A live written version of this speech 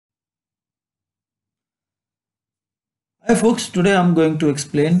Hi folks, today I'm going to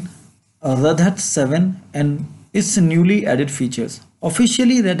explain Redhat 7 and its newly added features.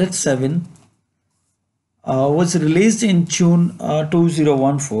 Officially Redhat 7 was released in June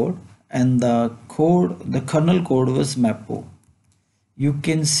 2014 and the kernel code was MAPO. You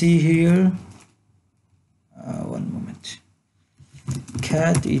can see here, one moment,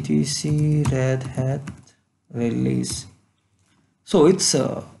 cat etc red hat release. So it's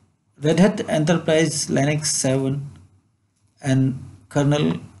Red Hat Enterprise Linux 7 and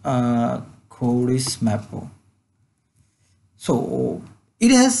kernel code is MAPO. So it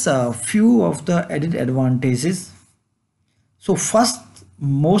has a few of the added advantages. So first,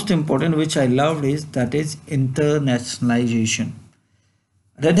 most important, which I loved, is that is internationalization.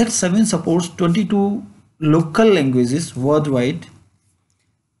 Red Hat 7 supports 22 local languages worldwide.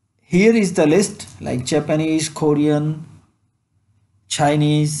 Here is the list like Japanese, Korean,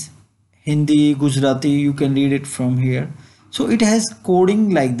 Chinese, Hindi, Gujarati. You can read it from here. So it has coding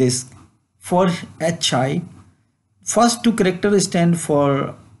like this. For HI, first two characters stand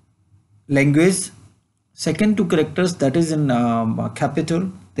for language, second two characters that is in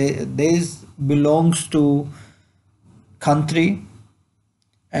capital, this belongs to country,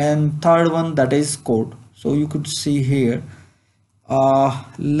 and third one that is code. So you could see here,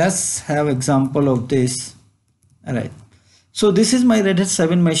 let's have example of this. All right, so this is my Red Hat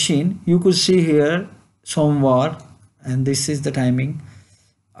 7 machine. You could see here somewhere, and this is the timing.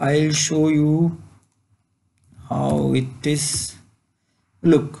 I'll show you how it is.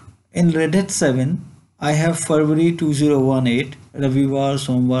 Look, in Red Hat 7 I have February 2018, Ravivar,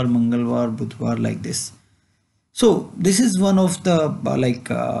 Somvar, Mangalvar, Budhvar, like this. So this is one of the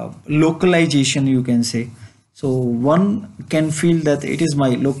localization, you can say. So one can feel that it is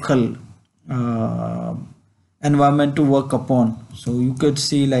my local uh, environment to work upon. So you could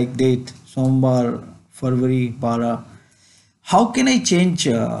see like date, Somvar, February, Bara. How can I change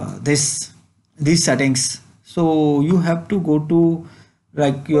these settings? So you have to go to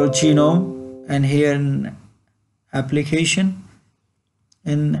like your genome, and here in application,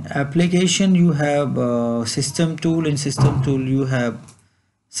 you have system tool. In system tool you have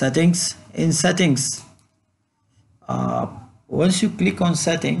settings. In settings, uh, once you click on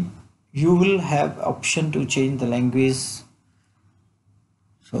setting, you will have option to change the language.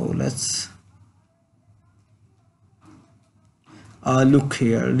 So let's look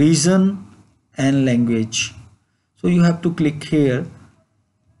here, region and language. So you have to click here,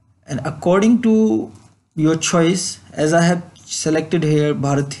 and according to your choice, as I have selected here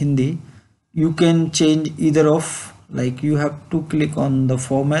Bharat Hindi, you can change either of, like you have to click on the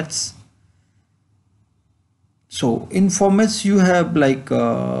formats. So in formats you have like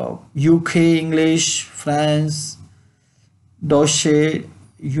UK English, France, Deutsche,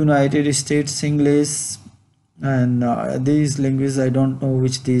 United States English, and these languages I don't know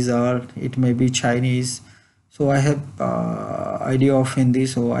which these are. It may be Chinese. So I have idea of Hindi,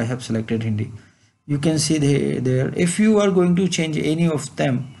 so I have selected Hindi. You can see there. If you are going to change any of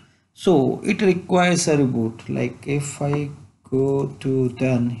them, so it requires a reboot. Like if I go to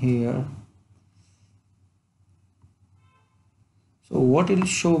done here, so what it will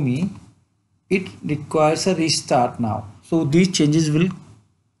show me, it requires a restart now. So these changes will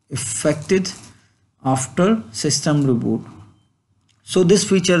affected after system reboot. So this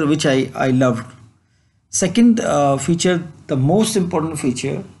feature which I loved. Second feature, the most important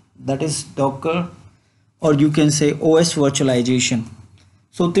feature, that is Docker, or you can say OS virtualization.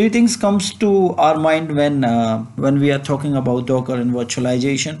 So three things comes to our mind when we are talking about Docker and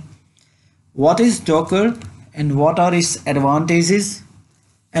virtualization. What is Docker and what are its advantages?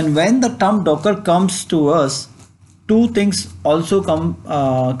 And when the term Docker comes to us, two things also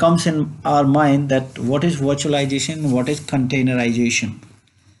comes in our mind, that what is virtualization, what is containerization.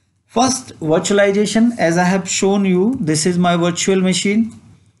 First, virtualization, as I have shown you, this is my virtual machine.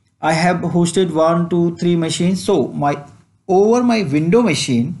 I have hosted 1, 2, 3 machines. So my over my window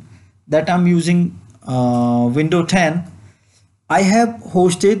machine that I'm using, Windows 10, I have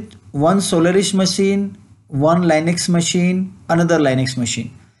hosted one Solaris machine, one Linux machine, another Linux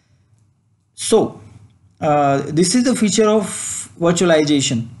machine. So this is the feature of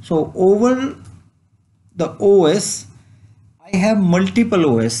virtualization. So over the OS, I have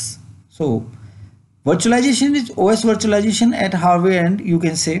multiple OS. So virtualization is OS virtualization at hardware end, you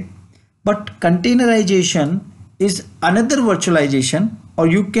can say, but containerization is another virtualization, or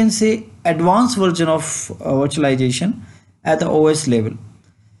you can say advanced version of virtualization at the OS level.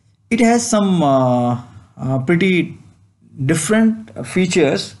 It has some pretty different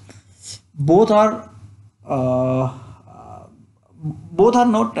features. Both are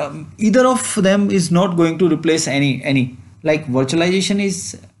not, either of them is not going to replace any. like virtualization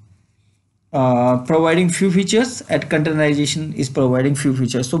is providing few features, and containerization is providing few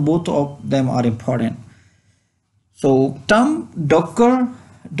features, so both of them are important. So term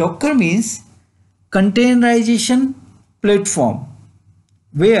Docker means containerization platform,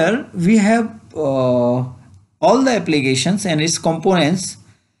 where we have all the applications and its components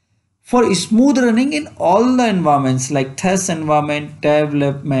for smooth running in all the environments like test environment,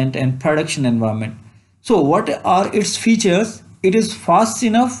 development and production environment. So what are its features? It is fast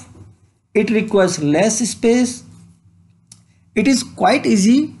enough, it requires less space, it is quite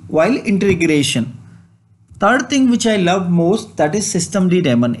easy while integration. Third thing which I love most, that is systemd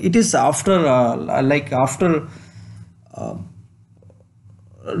daemon. It is after a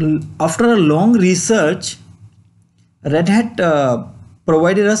long research, Red Hat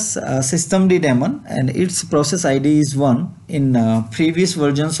provided us systemd daemon, and its process ID is 1. In previous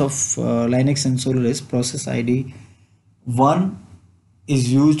versions of Linux and Solaris, process ID 1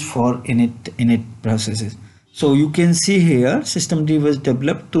 is used for init processes. So you can see here systemd was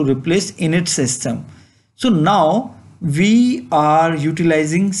developed to replace init system. So now we are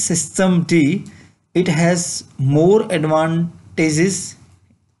utilizing systemd. It has more advantages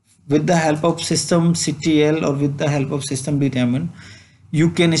with the help of systemctl, or with the help of systemd daemon. You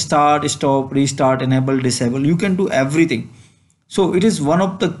can start, stop, restart, enable, disable. You can do everything. So it is one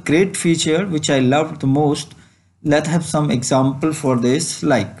of the great feature which I loved the most. Let's have some example for this.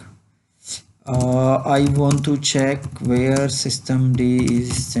 Like I want to check where systemd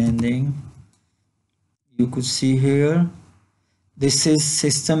is standing. You could see here, this is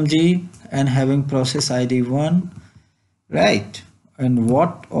systemd and having process ID 1, right? And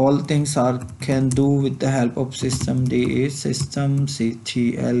what all things are can do with the help of systemd is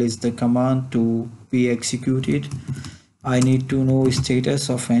systemctl is the command to be executed. I need to know status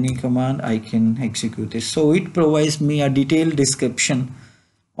of any command, I can execute it. So it provides me a detailed description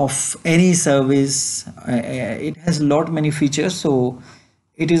of any service. It has lot many features, so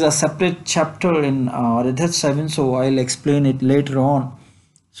it is a separate chapter in Redhat 7, so I'll explain it later on.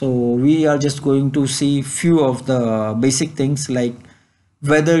 So we are just going to see few of the basic things, like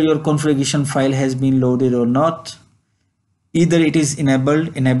whether your configuration file has been loaded or not. Either it is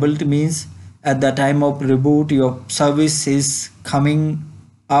enabled means at the time of reboot your service is coming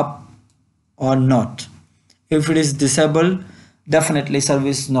up or not. If it is disabled, definitely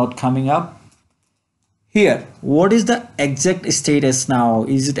service not coming up. Here, what is the exact status now?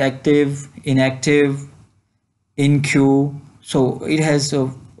 Is it active, inactive, in queue? So it has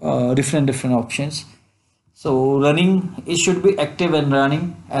different options. So running, it should be active and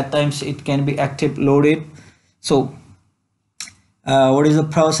running. At times it can be active loaded. So what is the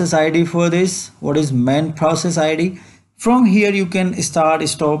process ID for this? What is main process ID? From here you can start,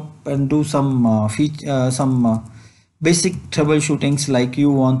 stop and do some basic troubleshootings. Like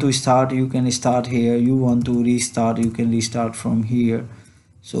you want to start, you can start here. You want to restart, you can restart from here.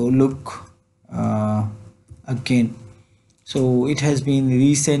 So look again. So it has been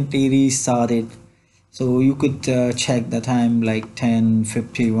recently restarted. So you could check the time, like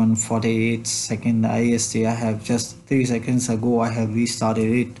 10:51:48 second IST. I have just 3 seconds ago I have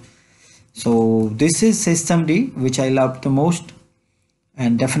restarted it. So this is systemd, which I love the most,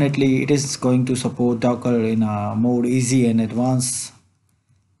 and definitely it is going to support Docker in a more easy and advanced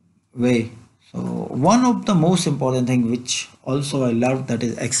way. So one of the most important thing which also I love, that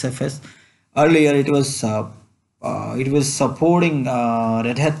is XFS. Earlier it was supporting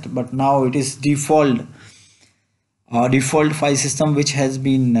Red Hat, but now it is default file system which has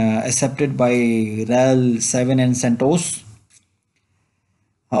been accepted by RHEL 7 and CentOS.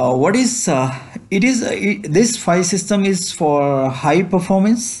 What is this file system is for high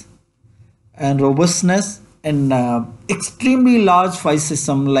performance and robustness, and extremely large file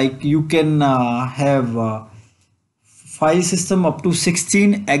system. Like you can have file system up to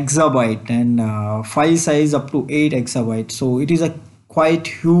 16 exabyte and file size up to 8 exabyte. So it is a quite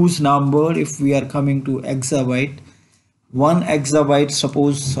huge number. If we are coming to exabyte, 1 exabyte,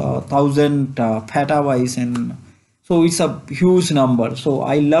 suppose 1000 petabytes, and so it's a huge number. So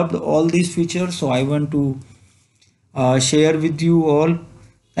I loved all these features, so I want to share with you all.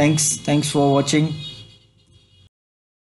 Thanks for watching.